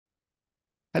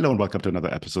Hello and welcome to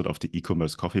another episode of the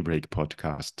E-commerce Coffee Break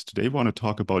podcast. Today we want to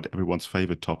talk about everyone's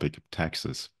favorite topic,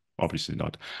 taxes. Obviously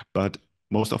not, but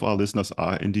most of our listeners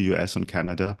are in the US and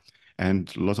Canada,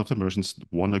 and lots of the merchants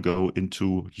want to go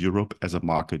into Europe as a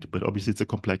market. But obviously it's a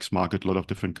complex market, a lot of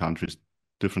different countries,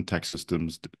 different tax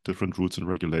systems, different rules and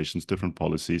regulations, different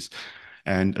policies.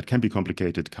 And it can be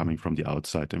complicated coming from the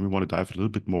outside. And we want to dive a little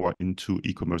bit more into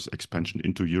e-commerce expansion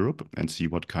into Europe and see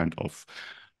what kind of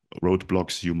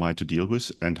roadblocks you might to deal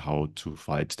with and how to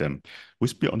fight them.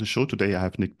 With me on the show today, I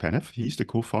have Nick Penev. He's the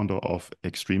co-founder of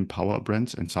Xtreme Power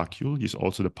Brands and Scayul. He's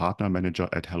also the partner manager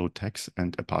at Hello Tax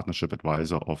and a partnership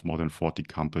advisor of more than 40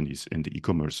 companies in the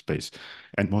e-commerce space.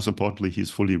 And most importantly,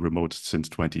 he's fully remote since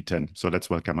 2010. So let's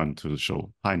welcome him to the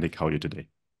show. Hi, Nick. How are you today?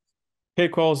 Hey,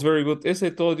 Carlos, very good. As I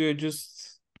told you, I just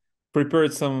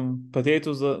prepared some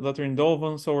potatoes that are in the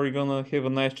oven, so we're gonna have a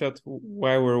nice chat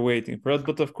while we're waiting for it.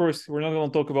 But of course, we're not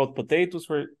gonna talk about potatoes.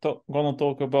 We're gonna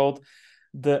talk about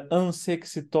the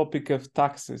unsexy topic of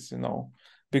taxes,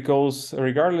 because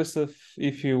regardless of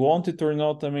if you want it or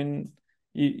not, I mean,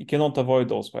 you cannot avoid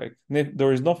those. Like,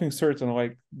 there is nothing certain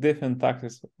like death and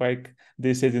taxes, like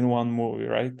they said in one movie,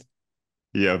 right?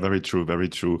 Yeah, very true, very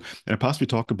true. In the past, we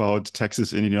talked about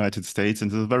taxes in the United States,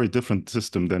 and it's a very different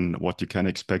system than what you can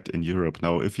expect in Europe.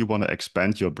 Now, if you want to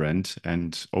expand your brand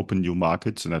and open new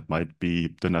markets, and that might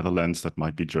be the Netherlands, that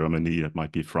might be Germany, that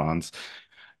might be France,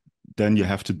 then you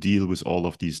have to deal with all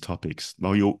of these topics.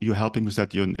 Now, you're helping with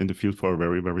that. You're in the field for a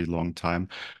very, very long time.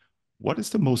 What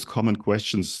is the most common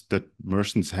questions that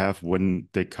merchants have when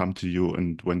they come to you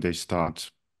and when they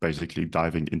start basically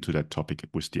diving into that topic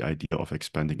with the idea of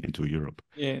expanding into Europe?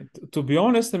 Yeah, to be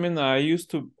honest, I mean, I used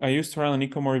to run an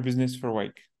e-commerce business for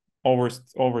like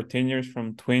over 10 years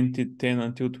from 2010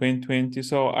 until 2020.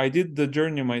 So I did the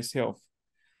journey myself.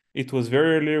 It was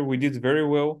very early, we did very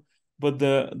well, but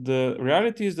the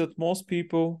reality is that most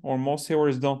people or most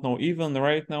sellers don't know. Even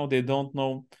right now, they don't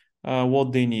know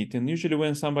what they need. And usually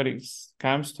when somebody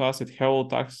comes to us at Hello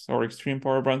Tax or Xtreme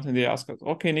Power Brand and they ask us,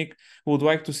 okay, Nick, would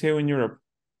like to sell in Europe.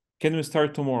 Can we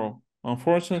start tomorrow?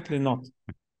 Unfortunately, not.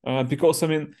 Because I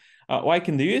mean, like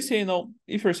in the USA,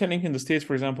 if you're selling in the States,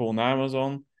 for example, on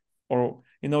Amazon, or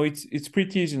it's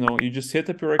pretty easy. You just set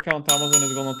up your account. Amazon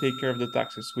is gonna take care of the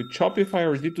taxes. With Shopify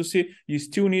or D2C, you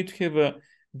still need to have a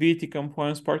VAT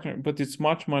compliance partner, but it's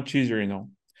much easier.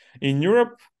 In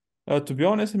Europe, to be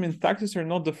honest, I mean, taxes are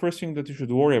not the first thing that you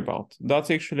should worry about.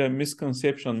 That's actually a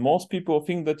misconception. Most people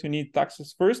think that you need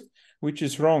taxes first, which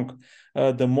is wrong.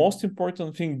 The most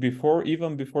important thing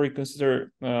even before you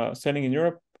consider selling in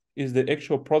Europe is the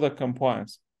actual product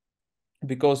compliance.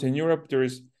 Because in Europe, there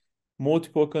is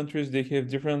multiple countries, they have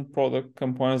different product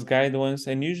compliance guidelines,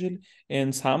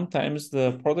 and sometimes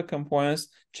the product compliance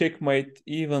check might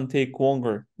even take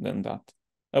longer than that,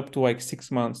 up to like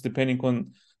 6 months, depending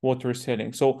on what you're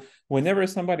selling. So whenever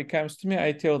somebody comes to me,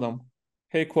 I tell them,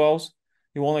 hey, Klaus,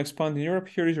 you want to expand in Europe?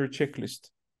 Here is your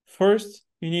checklist. First,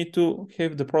 you need to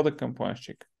have the product compliance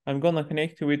check. I'm going to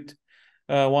connect you with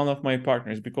one of my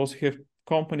partners because we have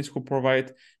companies who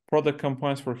provide product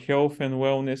compliance for health and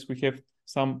wellness. We have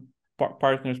some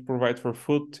partners provide for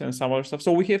food and some other stuff.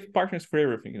 So we have partners for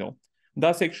everything.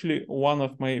 That's actually one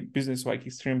of my business, like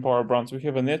Xtreme Power Brands. We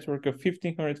have a network of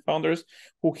 1,500 founders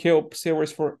who help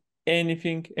sellers for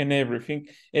anything and everything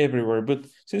everywhere. But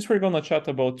since we're going to chat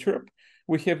about Europe,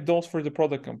 we have those for the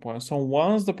product compliance. So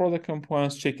once the product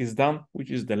compliance check is done, which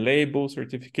is the label,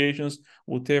 certifications,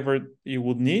 whatever you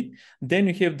would need, then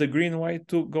you have the green light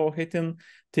to go ahead and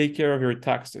take care of your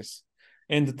taxes.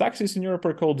 And the taxes in Europe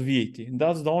are called VAT.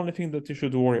 That's the only thing that you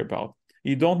should worry about.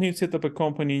 You don't need to set up a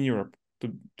company in Europe,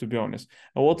 to be honest.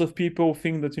 A lot of people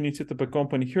think that you need to set up a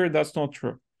company here. That's not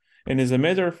true. And as a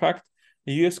matter of fact,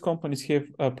 US companies have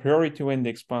a priority when they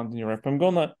expand in Europe. I'm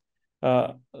going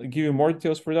to give you more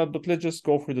details for that, but let's just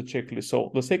go through the checklist.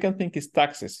 So the second thing is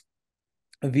taxes.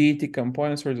 VAT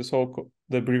compliance, or the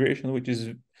abbreviation, which is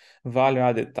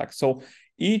value-added tax. So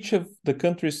each of the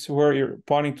countries where you're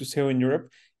planning to sell in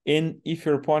Europe, and if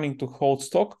you're planning to hold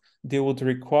stock, they would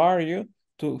require you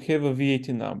to have a VAT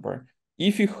number.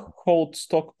 If you hold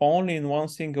stock only in one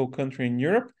single country in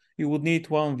Europe, you would need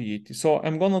one VAT. So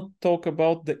I'm going to talk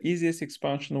about the easiest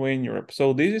expansion way in Europe.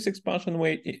 So the easiest expansion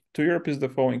way to Europe is the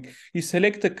following. You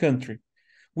select a country.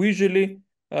 We usually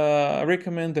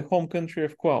recommend the home country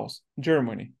of Klaus,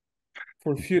 Germany,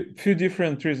 for a few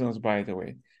different reasons, by the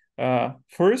way.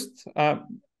 First,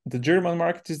 the German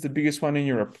market is the biggest one in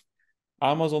Europe.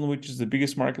 Amazon, which is the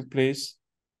biggest marketplace,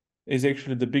 is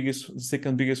actually the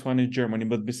second biggest one in Germany.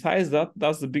 But besides that,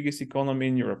 that's the biggest economy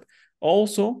in Europe.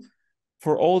 Also,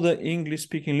 for all the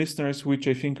English-speaking listeners, which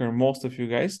I think are most of you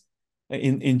guys,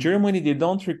 In Germany, they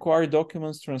don't require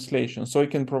documents translation. So you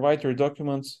can provide your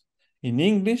documents in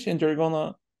English and they're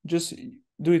gonna just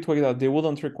do it like that. They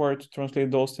wouldn't require to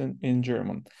translate those in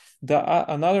German.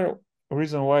 Another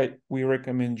reason why we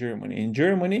recommend Germany. In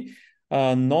Germany,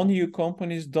 non-EU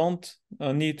companies don't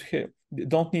need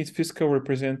fiscal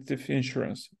representative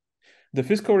insurance. The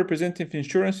fiscal representative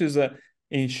insurance is a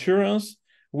insurance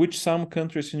which some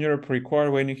countries in Europe require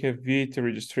when you have VAT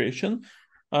registration,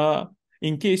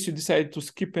 in case you decide to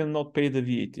skip and not pay the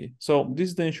VAT. So this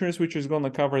is the insurance which is going to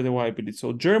cover the liability.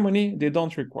 So Germany, they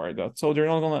don't require that. So they're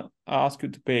not going to ask you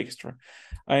to pay extra.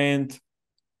 And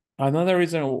another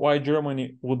reason why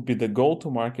Germany would be the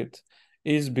go-to market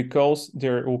is because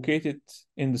they're located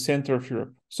in the center of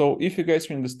Europe. So if you guys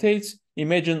are in the States,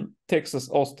 imagine Texas,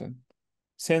 Austin.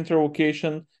 Central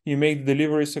location, you make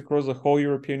deliveries across the whole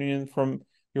European Union from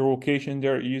your location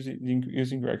there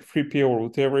using like 3PL or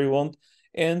whatever you want.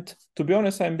 And to be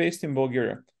honest, I'm based in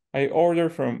Bulgaria. I order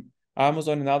from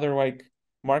Amazon and other like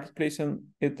marketplace, and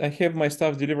I have my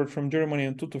stuff delivered from Germany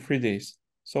in 2 to 3 days.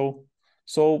 So,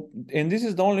 and this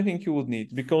is the only thing you would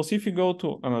need, because if you go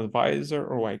to an advisor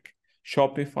or like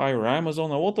Shopify or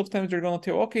Amazon, a lot of times they're gonna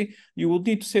tell, okay, you will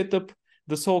need to set up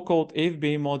the so-called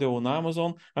FBA model on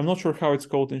Amazon. I'm not sure how it's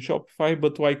called in Shopify,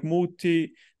 but like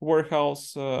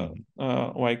multi-warehouse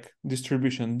like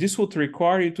distribution. This would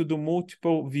require you to do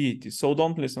multiple VATs. So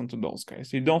don't listen to those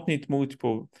guys. You don't need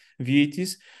multiple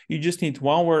VATs. You just need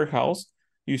one warehouse.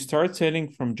 You start selling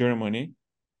from Germany.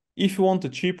 If you want a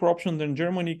cheaper option than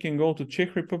Germany, you can go to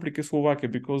Czech Republic and Slovakia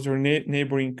because they're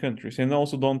neighboring countries and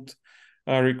also don't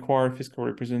require fiscal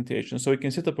representation. So you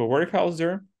can set up a warehouse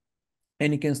there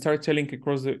and you can start selling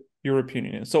across the European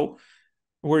Union. So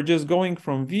we're just going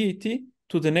from VAT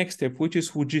to the next step, which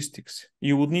is logistics.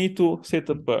 You would need to set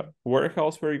up a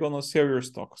warehouse where you're going to sell your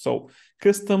stock. So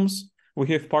customs, we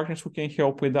have partners who can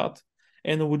help with that.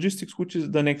 And logistics, which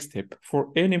is the next step. For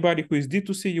anybody who is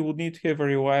D2C, you would need to have a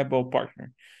reliable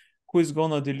partner who is going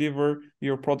to deliver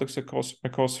your products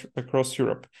across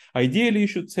Europe. Ideally, you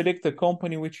should select a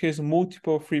company which has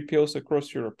multiple 3PLs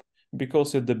across Europe,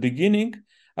 because at the beginning,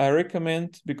 I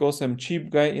recommend, because I'm cheap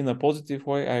guy in a positive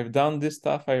way, I've done this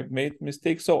stuff, I've made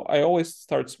mistakes. So I always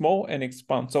start small and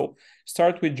expand. So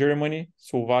start with Germany,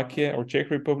 Slovakia, or Czech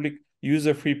Republic, use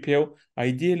a 3PL.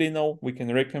 Ideally, no, we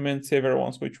can recommend several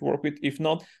ones which work with. If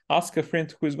not, ask a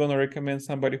friend who is going to recommend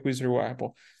somebody who is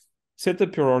reliable. Set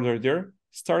up your order there,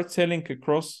 start selling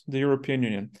across the European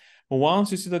Union.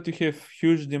 Once you see that you have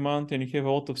huge demand and you have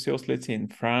a lot of sales, let's say in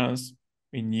France,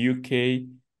 in UK,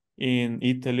 in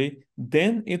Italy,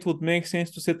 then it would make sense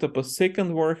to set up a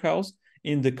second warehouse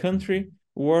in the country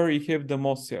where you have the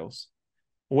most sales.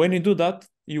 When you do that,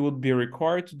 you would be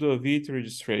required to do a VAT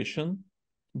registration,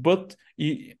 but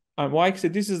like I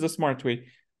said, this is the smart way.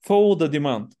 Follow the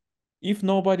demand. If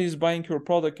nobody is buying your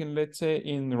product in, let's say,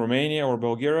 in Romania or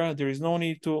Bulgaria, there is no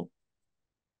need to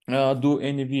do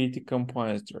any VAT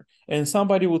compliance there. And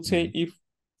somebody would say, if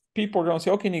people are going to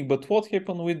say, okay, Nick, but what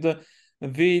happened with the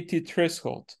VAT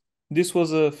threshold? This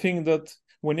was a thing that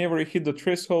whenever you hit the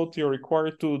threshold, you're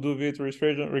required to do VAT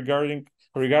registration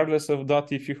regardless of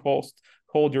that, if you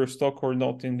hold your stock or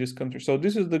not in this country. So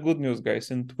this is the good news,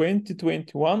 guys. In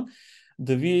 2021,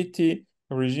 the VAT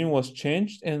regime was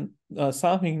changed and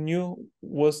something new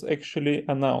was actually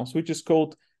announced, which is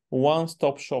called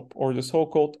one-stop shop, or the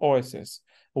so-called OSS.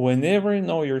 Whenever you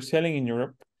know you're selling in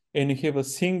Europe and you have a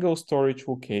single storage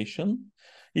location,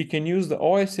 you can use the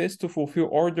OSS to fulfill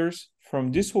orders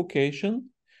from this location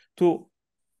to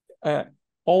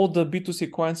all the B2C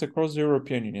clients across the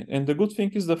European Union. And the good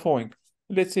thing is the following.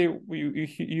 Let's say you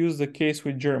use the case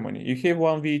with Germany. You have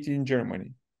one VAT in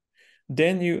Germany.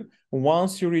 Then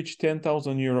once you reach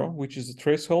 10,000 euro, which is the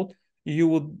threshold, you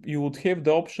would have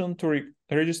the option to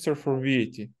register for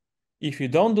VAT. If you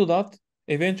don't do that,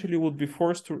 eventually you would be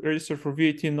forced to register for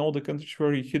VAT in all the countries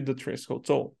where you hit the threshold.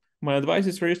 So my advice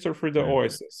is register for the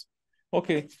OSS.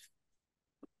 Okay.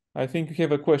 I think you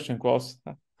have a question, Klaus.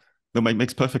 No, it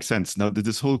makes perfect sense. Now,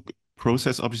 this whole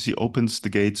process obviously opens the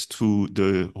gates to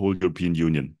the whole European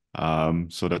Union.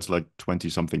 So that's like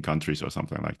 20-something countries or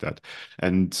something like that.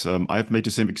 And I've made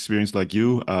the same experience like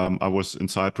you. I was in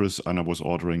Cyprus and I was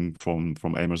ordering from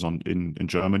Amazon in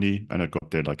Germany, and I got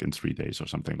there like in 3 days or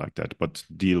something like that. But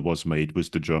deal was made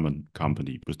with the German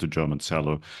company, with the German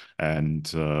seller. And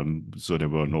so there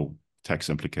were no tax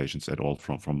implications at all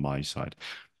from my side.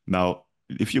 Now,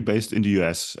 if you're based in the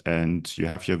US and you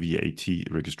have your VAT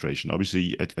registration,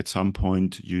 obviously at some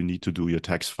point you need to do your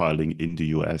tax filing in the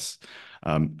US.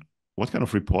 What kind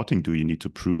of reporting do you need to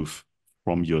prove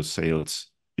from your sales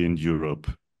in Europe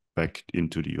back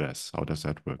into the US? How does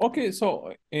that work? Okay,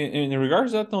 so in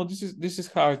regards to that, now this is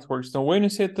how it works. Now, when you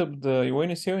set up when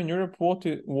you sell in Europe, what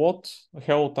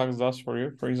Hello Tax does for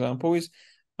you, for example, is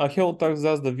Hello Tax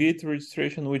does the VAT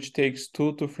registration, which takes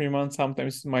 2 to 3 months.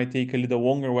 Sometimes it might take a little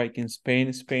longer, like in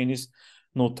Spain. Spain is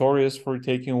notorious for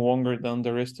taking longer than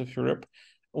the rest of Europe.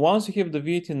 Once you have the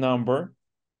VAT number,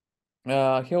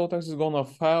 Hello Tax is gonna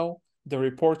file the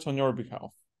reports on your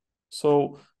behalf.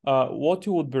 So what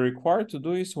you would be required to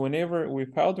do is whenever we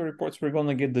file the reports, we're going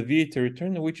to get the VAT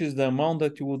return, which is the amount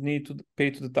that you would need to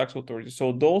pay to the tax authority.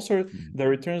 So those are the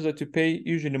returns that you pay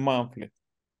usually monthly.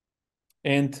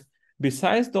 And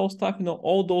besides those stuff,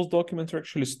 all those documents are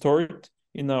actually stored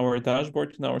in our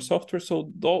dashboard, in our software.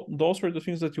 So those are the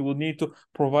things that you would need to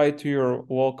provide to your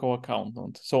local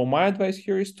accountant. So my advice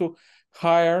here is to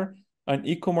hire an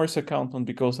e-commerce accountant,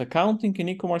 because accounting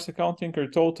and e-commerce accounting are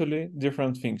totally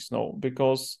different things. No,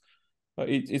 because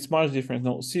it's much different.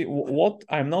 No, see, what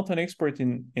I'm not an expert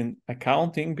in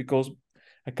accounting, because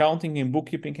accounting and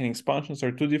bookkeeping and expansions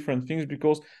are two different things.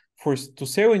 Because to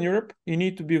sell in Europe, you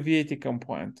need to be VAT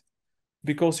compliant,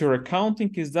 because your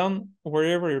accounting is done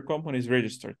wherever your company is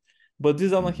registered. But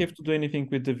this doesn't have to do anything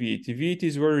with the VAT. VAT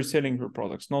is where you're selling your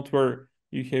products, not where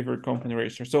you have your company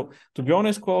registered. So to be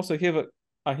honest, Klaus,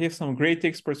 I have some great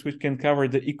experts which can cover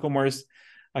the e-commerce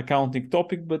accounting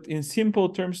topic, but in simple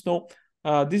terms, no,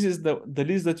 this is the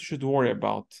list that you should worry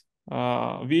about.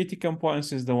 VAT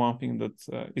compliance is the one thing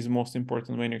that is most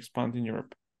important when you expand in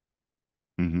Europe.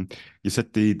 You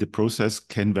said the process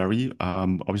can vary.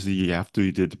 Obviously, you have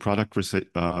to the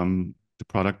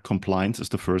product compliance is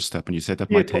the first step, and you said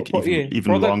that might take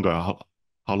even longer.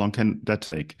 How long can that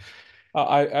take?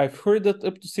 I've heard that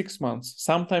up to 6 months.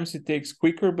 Sometimes it takes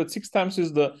quicker, but 6 times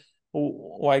is the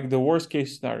worst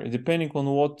case scenario, depending on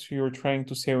what you're trying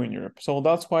to sell in Europe. So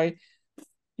that's why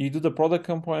you do the product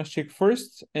compliance check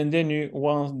first, and then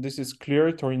once this is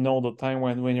cleared, or you know the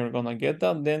timeline when you're gonna get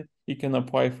that, then you can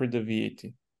apply for the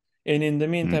VAT. And in the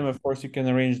meantime, of course, you can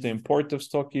arrange the import of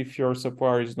stock if your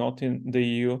supplier is not in the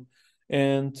EU.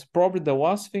 And probably the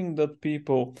last thing that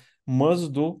people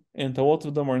must do, and a lot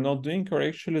of them are not doing, are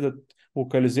actually the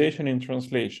localization and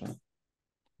translation.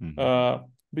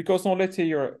 Because now, let's say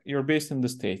you're based in the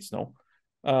States now.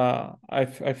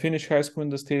 I finished high school in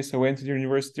the States. I went to the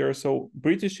university there. So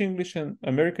British English and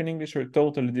American English are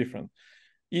totally different.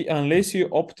 Unless you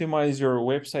optimize your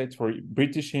website for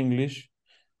British English,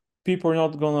 people are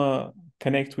not gonna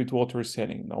connect with what we're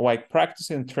selling. Like practice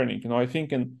and training. I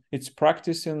think it's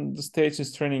practice in the States,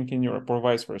 is training in Europe, or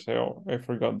vice versa. Oh, I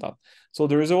forgot that. So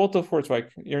there is a lot of words.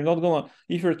 Like you're not gonna,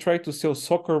 if you're trying to sell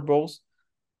soccer balls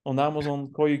on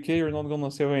Amazon UK, you're not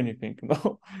gonna sell anything,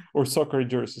 or soccer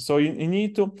jerseys. So you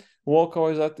need to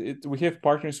localize that. We have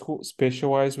partners who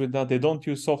specialize with that. They don't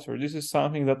use software. This is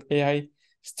something that AI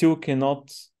still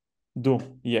cannot do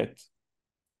yet.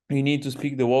 You need to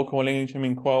speak the local language. I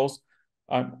mean, Klaus,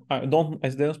 I don't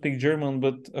speak German,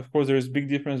 but of course there's big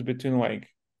difference between, like,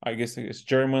 I guess it's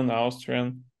German,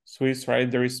 Austrian, Swiss, right?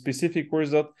 There is specific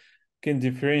words that can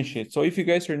differentiate. So if you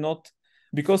guys are not,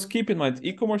 because keep in mind,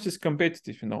 e-commerce is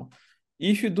competitive,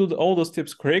 If you do all the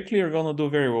steps correctly, you're gonna do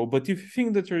very well. But if you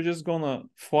think that you're just gonna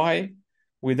fly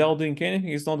without doing anything,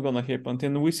 it's not gonna happen.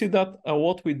 And we see that a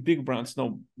lot with big brands.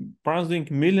 Brands doing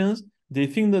millions, they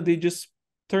think that they just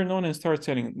turn on and start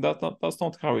selling. That's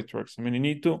not how it works. I mean, you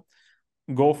need to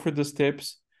go through the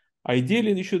steps.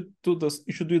 Ideally, you should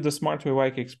do the smart way,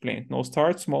 like I explained.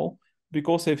 Start small,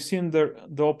 because I've seen the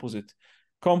opposite.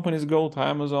 Companies go to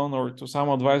Amazon or to some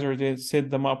advisor, they set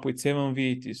them up with 7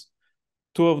 VATs.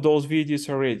 2 of those VATs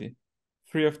are ready.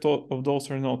 3 of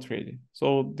those are not ready.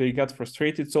 So they got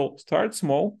frustrated. So start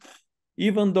small.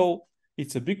 Even though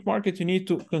it's a big market, you need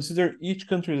to consider each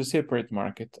country as a separate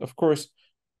market. Of course,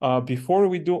 before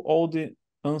we do all the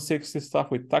unsexy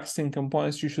stuff with tax and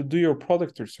compliance, you should do your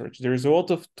product research. There's a lot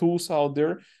of tools out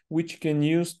there which you can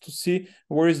use to see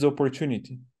where is the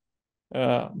opportunity.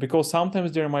 Because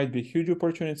sometimes there might be huge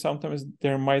opportunity, sometimes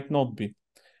there might not be.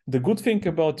 The good thing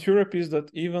about Europe is that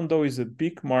even though it's a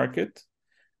big market,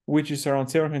 which is around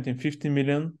 750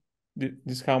 million, this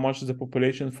is how much is the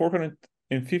population,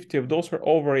 450 of those are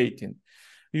over 18.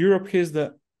 Europe has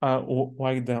the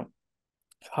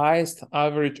highest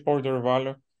average order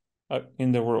value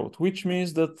in the world, which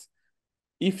means that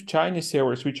if Chinese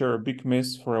sellers, which are a big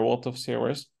mess for a lot of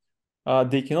sellers,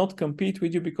 they cannot compete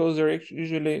with you because they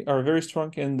usually are very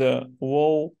strong in the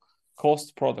low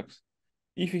cost products.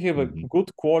 If you have a good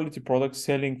quality product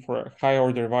selling for a high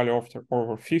order value after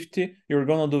over 50, you're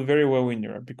gonna do very well in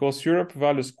Europe, because Europe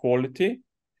values quality,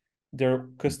 they're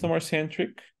customer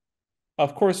centric,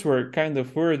 Of course, we're kind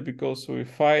of worried because we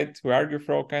fight, we argue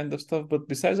for all kind of stuff. But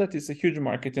besides that, it's a huge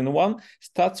market. And one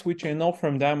stats which I know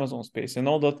from the Amazon space, I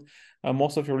know that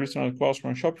most of your listeners are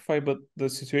from Shopify, but the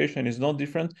situation is not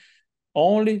different.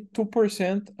 Only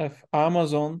 2% of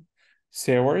Amazon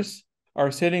sellers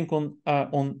are selling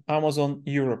on Amazon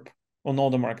Europe on all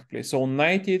the marketplace. So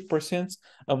 98%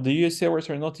 of the US sellers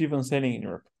are not even selling in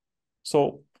Europe.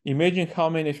 So imagine how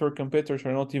many of your competitors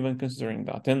are not even considering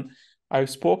that. And I've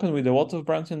spoken with a lot of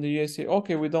brands in the US.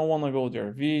 Okay, we don't want to go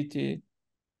there. VAT.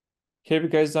 Have you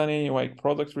guys done any like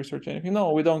product research, anything?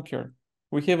 No, we don't care.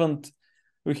 We haven't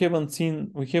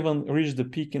reached the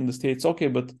peak in the States. Okay,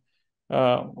 but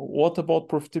what about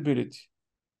profitability?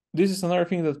 This is another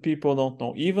thing that people don't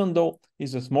know. Even though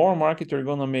it's a small market, you're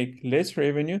gonna make less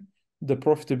revenue, the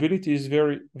profitability is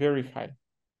very, very high.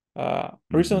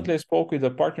 Recently, I spoke with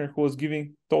a partner who was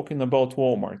talking about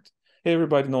Walmart.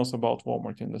 Everybody knows about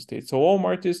Walmart in the States. So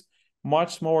Walmart is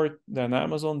much smaller than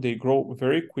Amazon. They grow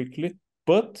very quickly,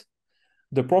 but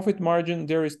the profit margin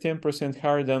there is 10%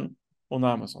 higher than on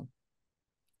Amazon.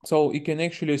 So you can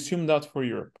actually assume that for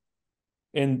Europe.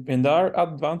 And there are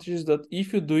advantages that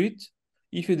if you do it,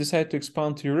 if you decide to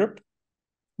expand to Europe,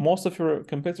 most of your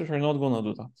competitors are not going to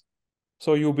do that.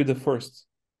 So you'll be the first.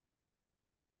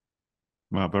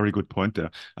 Well, very good point there.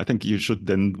 I think you should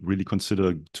then really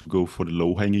consider to go for the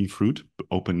low-hanging fruit,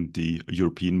 open the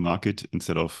European market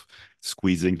instead of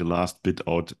squeezing the last bit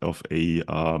out of a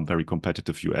very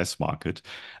competitive US market.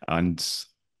 And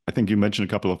I think you mentioned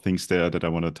a couple of things there that I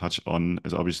want to touch on.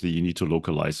 Is obviously you need to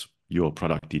localize your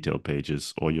product detail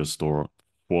pages or your store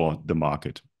for the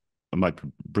market. It might be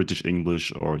British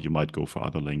English, or you might go for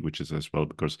other languages as well,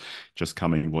 because just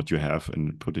coming what you have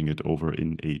and putting it over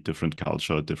in a different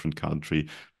culture, different country,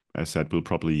 as said, will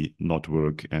probably not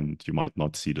work, and you might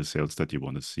not see the sales that you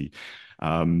want to see.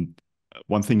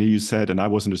 One thing that you said, and I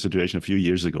was in a situation a few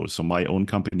years ago. So my own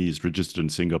company is registered in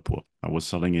Singapore. I was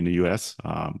selling in the US,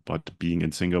 but being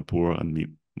in Singapore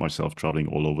and myself traveling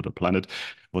all over the planet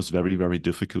was very, very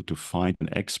difficult to find an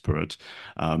expert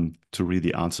to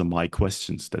really answer my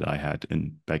questions that I had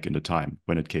back in the time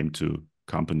when it came to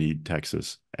company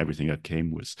taxes, everything that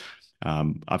came with.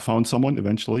 I found someone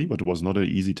eventually, but it was not an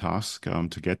easy task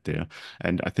to get there.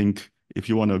 And I think if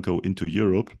you want to go into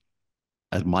Europe,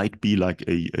 it might be like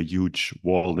a huge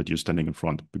wall that you're standing in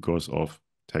front because of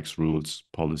tax rules,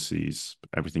 policies,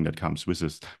 everything that comes with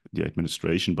this, the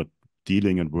administration. But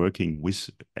dealing and working with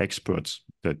experts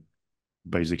that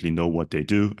basically know what they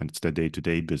do and it's their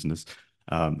day-to-day business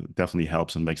definitely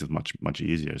helps and makes it much, much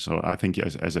easier. So I think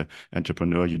as an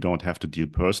entrepreneur, you don't have to deal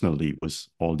personally with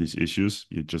all these issues.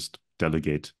 You just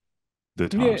delegate the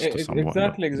task to someone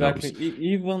that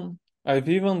Exactly. knows. I've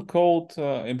even called,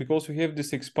 and because we have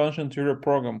this expansion to Europe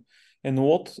program, and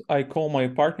what I call my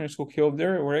partners who help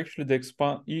there were actually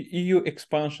the EU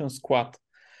expansion squad,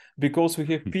 because we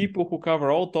have people who cover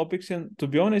all topics. And to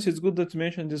be honest, it's good that you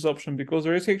mentioned this option because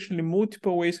there is actually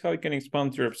multiple ways how you can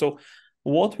expand to Europe. So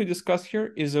what we discuss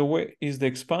here is the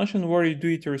expansion where you do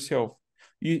it yourself.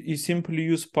 You simply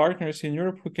use partners in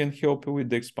Europe who can help you with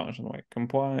the expansion, like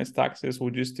compliance, taxes,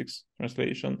 logistics,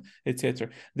 translation, etc.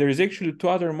 There is actually two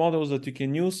other models that you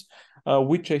can use,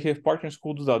 which I have partners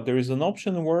who do that. There is an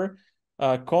option where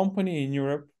a company in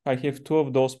Europe, I have two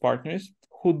of those partners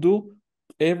who do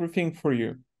everything for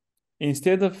you.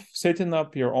 Instead of setting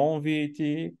up your own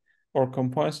VAT or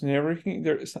compliance and everything,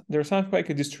 there's something like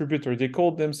a distributor. They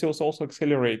call themselves also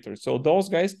accelerators. So those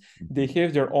guys, they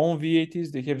have their own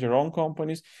VATs, they have their own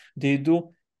companies, they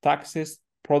do taxes,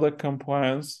 product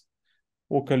compliance,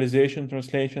 localization,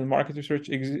 translation, market research.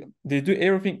 They do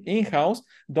everything in-house.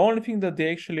 The only thing that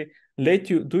they actually let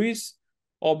you do is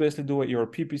obviously do your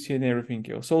PPC and everything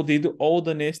else. So they do all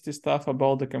the nasty stuff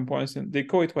about the compliance, and they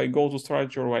call it like go-to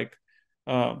strategy or like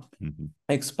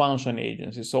expansion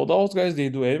agency. So those guys, they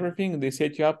do everything. They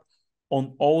set you up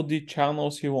on all the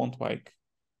channels you want,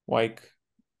 like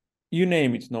you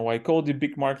name it, like all the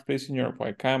big marketplace in Europe,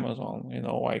 like Amazon,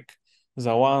 like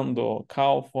Zalando,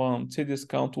 Kaufland,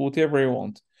 Cdiscount, whatever you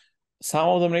want. Some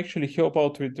of them actually help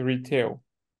out with retail.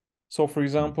 So for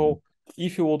example,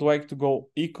 if you would like to go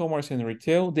e-commerce and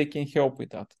retail, they can help with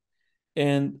that.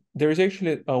 And there is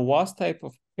actually a last type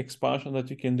of expansion that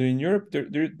you can do in Europe.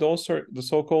 Those are the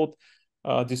so-called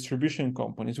distribution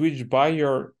companies, which buy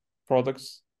your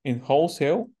products in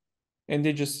wholesale and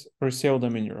they just resell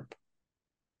them in Europe.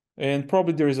 And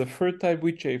probably there is a third type,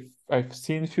 which I've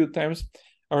seen a few times,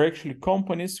 are actually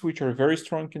companies which are very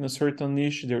strong in a certain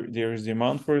niche. There is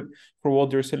demand for what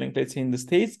they're selling. Let's say in the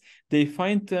States, they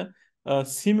find a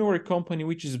similar company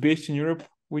which is based in Europe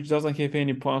which doesn't have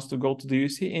any plans to go to the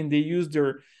UC, and they use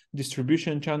their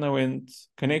distribution channel and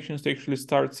connections to actually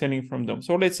start selling from them.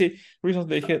 So let's say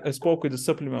recently I spoke with a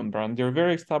supplement brand. They're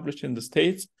very established in the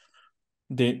States.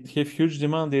 They have huge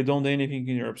demand. They don't do anything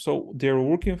in Europe. So they're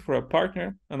working for a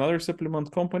partner, another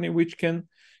supplement company, which can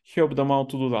help them out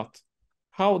to do that.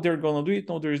 How they're going to do it?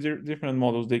 No, there's different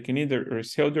models. They can either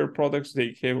resell their products,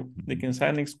 they can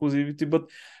sign exclusivity. But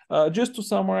just to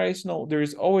summarize, no, there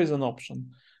is always an option.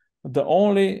 The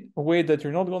only way that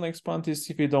you're not going to expand is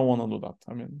if you don't want to do that.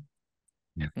 I mean,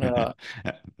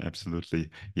 absolutely.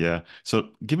 Yeah. So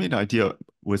give me an idea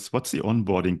with what's the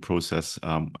onboarding process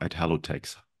at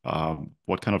HelloTex?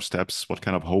 What kind of steps, what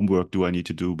kind of homework do I need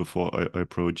to do before I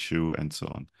approach you and so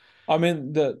on? I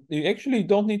mean, you actually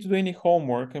don't need to do any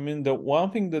homework. I mean, the one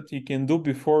thing that you can do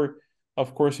before,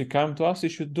 of course, you come to us, you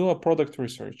should do a product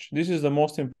research. This is the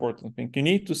most important thing. You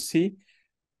need to see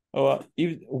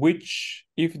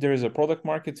if there is a product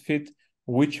market fit,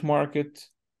 which market,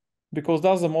 because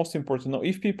that's the most important. Now,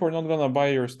 if people are not gonna buy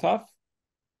your stuff,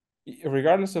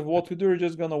 regardless of what we do, you're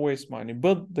just gonna waste money.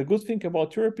 But the good thing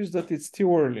about Europe is that it's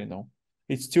still early now.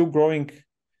 It's still growing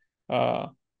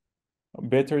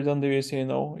better than the USA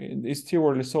now. It's still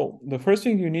early. So the first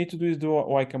thing you need to do is do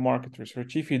like a market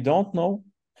research. If you don't know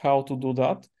how to do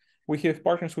that, we have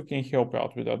partners who can help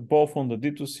out with that, both on the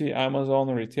D2C, Amazon,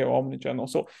 retail, omnichannel.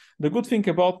 So the good thing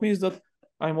about me is that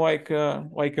I'm like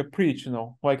a preach,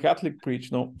 like Catholic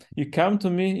preach. You come to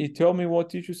me, you tell me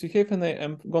what issues you have, and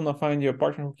I'm gonna find you a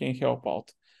partner who can help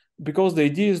out. Because the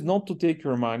idea is not to take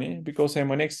your money, because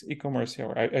I'm an ex-ecommerce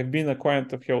seller. I've been a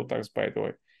client of HelloTax, by the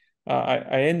way.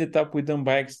 I ended up with them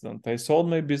by accident. I sold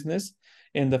my business,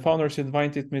 and the founders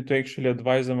invited me to actually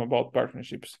advise them about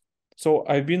partnerships. So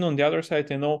I've been on the other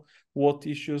side. I know what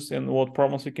issues and what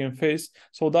problems we can face.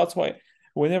 So that's why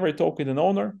whenever I talk with an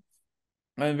owner,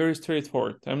 I'm very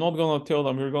straightforward. I'm not going to tell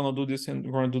them you're going to do this and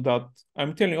you're going to do that.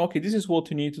 I'm telling, okay, this is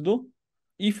what you need to do.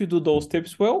 If you do those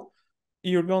steps well,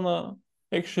 you're going to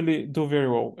actually do very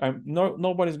well.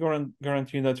 Nobody's going to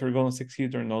guarantee that you're going to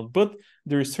succeed or not, but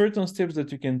there are certain steps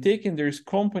that you can take, and there's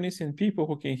companies and people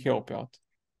who can help out.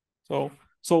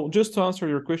 So just to answer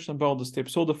your question about the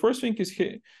steps. So the first thing is,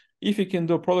 if you can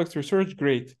do product research,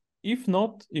 great. If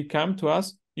not, you come to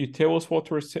us, you tell us what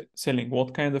we're selling,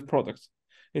 what kind of products,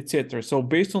 etc. So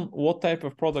based on what type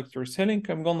of product you're selling,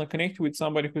 I'm going to connect you with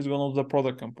somebody who's going to do the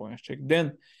product components check.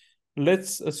 Then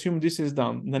let's assume this is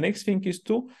done. The next thing is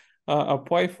to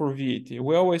apply for VAT.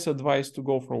 We always advise to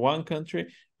go for one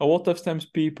country. A lot of times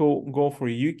people go for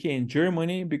UK and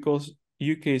Germany because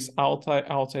UK is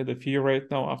outside of EU right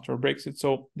now after Brexit,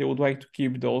 so they would like to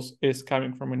keep those as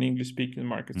coming from an English-speaking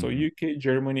market. So UK,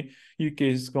 Germany, UK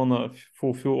is gonna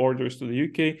fulfill orders to the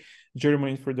UK,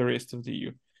 Germany for the rest of the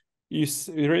EU. You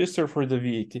register for the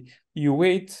VAT. You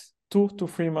wait 2 to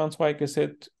 3 months, like I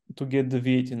said, to get the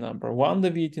VAT number. When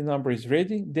the VAT number is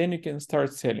ready, then you can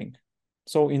start selling.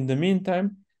 So in the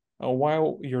meantime,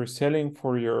 while you're selling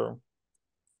for your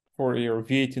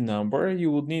VAT number,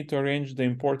 you would need to arrange the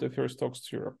import of your stocks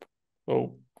to Europe.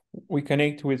 So we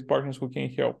connect with partners who can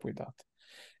help with that.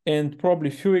 And probably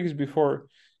a few weeks before,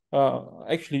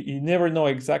 actually, you never know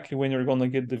exactly when you're going to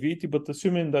get the VAT, but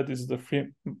assuming that is the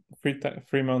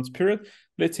 3 months period,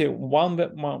 let's say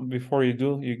 1 month before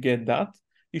you get that,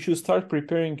 you should start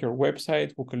preparing your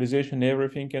website, localization,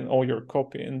 everything, and all your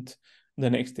copy and the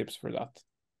next steps for that.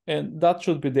 And that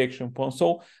should be the action point.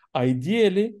 So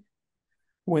ideally,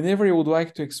 whenever you would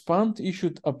like to expand, you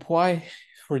should apply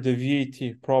for the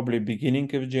VAT probably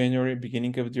beginning of January,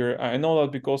 beginning of the year. I know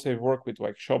that because I've worked with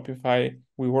like Shopify,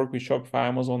 we work with Shopify,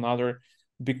 Amazon, other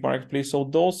big marketplace. So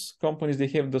those companies, they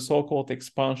have the so-called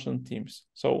expansion teams.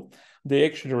 So they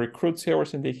actually recruit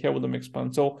sellers and they help them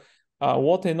expand. So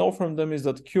what I know from them is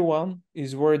that Q1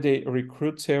 is where they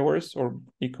recruit sellers or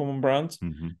e-commerce brands.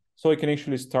 So you can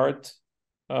actually start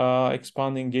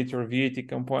expanding, get your VAT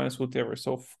compliance, whatever.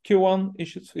 So Q1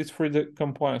 it's for the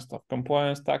compliance stuff,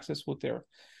 compliance, taxes, whatever.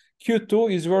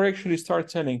 Q2 is where you actually start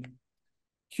selling.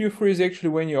 Q3 is actually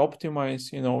when you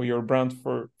optimize, your brand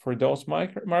for those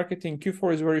marketing.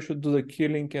 Q4 is where you should do the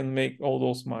killing and make all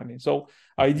those money. So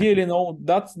ideally,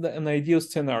 that's an ideal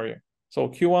scenario. So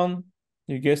Q1,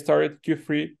 you get started.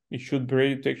 Q3, you should be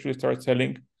ready to actually start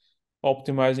selling,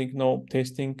 optimizing,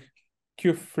 testing.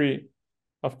 Q3,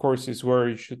 of course, is where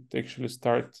you should actually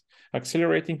start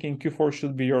accelerating, and Q4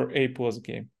 should be your A+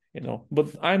 game,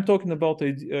 But I'm talking about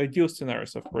ideal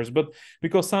scenarios, of course, but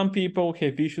because some people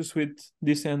have issues with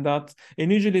this and that,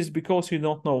 and usually it's because you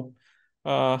don't know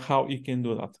how you can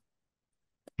do that.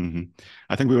 hmm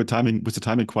I think we were timing with the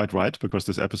timing quite right because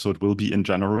this episode will be in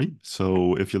January.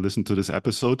 So if you listen to this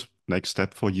episode, next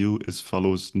step for you is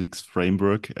follows Nick's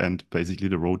framework and basically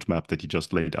the roadmap that he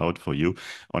just laid out for you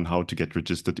on how to get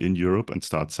registered in Europe and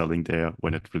start selling there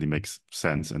when it really makes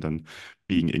sense, and then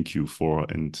being in Q4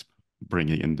 and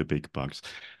bringing in the big bucks.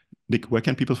 Nick, where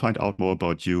can people find out more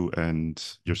about you and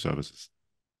your services?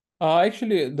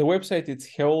 Actually, the website is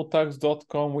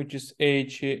heoltax.com, which is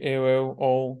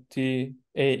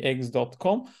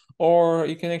HEOLTAX.com, or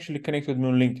you can actually connect with me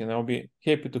on LinkedIn. I'll be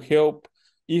happy to help.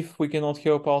 If we cannot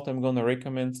help out, I'm gonna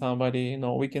recommend somebody.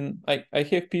 We can. I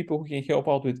have people who can help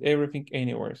out with everything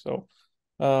anywhere. So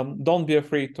don't be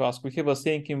afraid to ask. We have a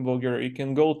saying in Bulgaria: you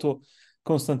can go to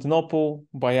Constantinople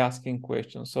by asking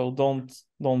questions. So don't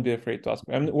be afraid to ask.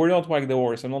 We're not like the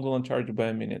wars. I'm not gonna charge you by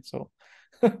a minute. So.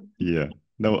 Yeah.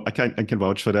 No, I can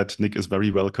vouch for that. Nick is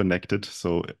very well connected.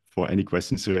 So for any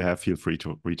questions you have, feel free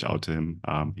to reach out to him.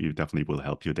 He definitely will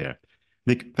help you there.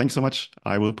 Nick, thanks so much.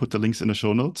 I will put the links in the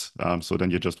show notes. So then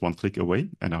you're just one click away.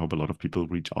 And I hope a lot of people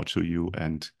reach out to you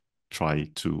and try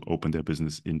to open their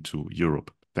business into Europe.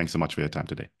 Thanks so much for your time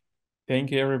today. Thank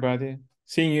you, everybody.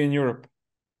 Seeing you in Europe.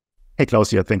 Hey,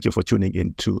 Klaus here. Thank you for tuning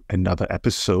in to another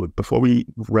episode. Before we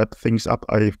wrap things up,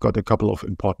 I've got a couple of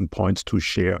important points to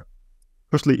share.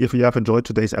 Firstly, if you have enjoyed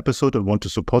today's episode and want to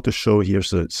support the show,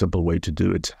 here's a simple way to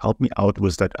do it. Help me out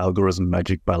with that algorithm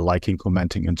magic by liking,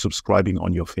 commenting, and subscribing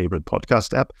on your favorite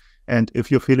podcast app. And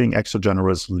if you're feeling extra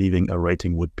generous, leaving a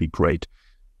rating would be great.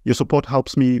 Your support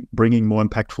helps me bringing more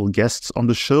impactful guests on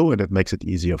the show, and it makes it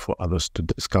easier for others to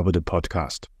discover the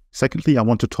podcast. Secondly, I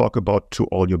want to talk about to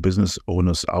all your business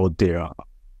owners out there.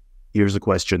 Here's a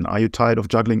question. Are you tired of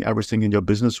juggling everything in your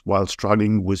business while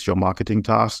struggling with your marketing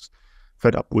tasks?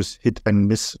 Fed up with hit and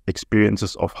miss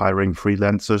experiences of hiring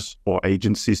freelancers or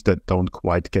agencies that don't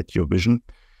quite get your vision?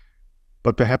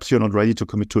 But perhaps you're not ready to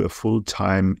commit to a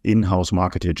full-time in-house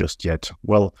marketer just yet.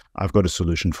 Well, I've got a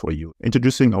solution for you.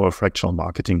 Introducing our fractional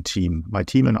marketing team. My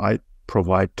team and I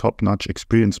provide top-notch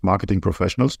experienced marketing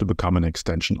professionals to become an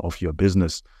extension of your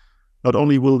business. Not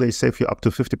only will they save you up to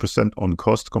 50% on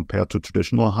cost compared to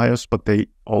traditional hires, but they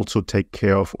also take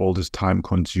care of all this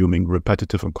time-consuming,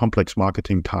 repetitive and complex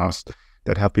marketing tasks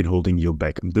that have been holding you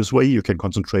back. And this way, you can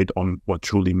concentrate on what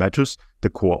truly matters, the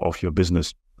core of your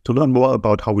business. To learn more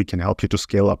about how we can help you to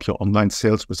scale up your online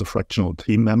sales with a fractional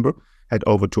team member, head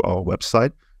over to our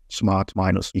website,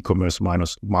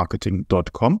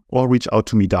 smart-ecommerce-marketing.com, or reach out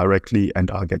to me directly and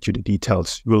I'll get you the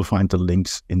details. You will find the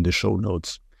links in the show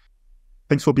notes.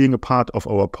 Thanks for being a part of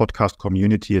our podcast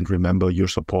community, and remember, your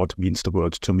support means the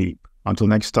world to me. Until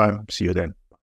next time, see you then.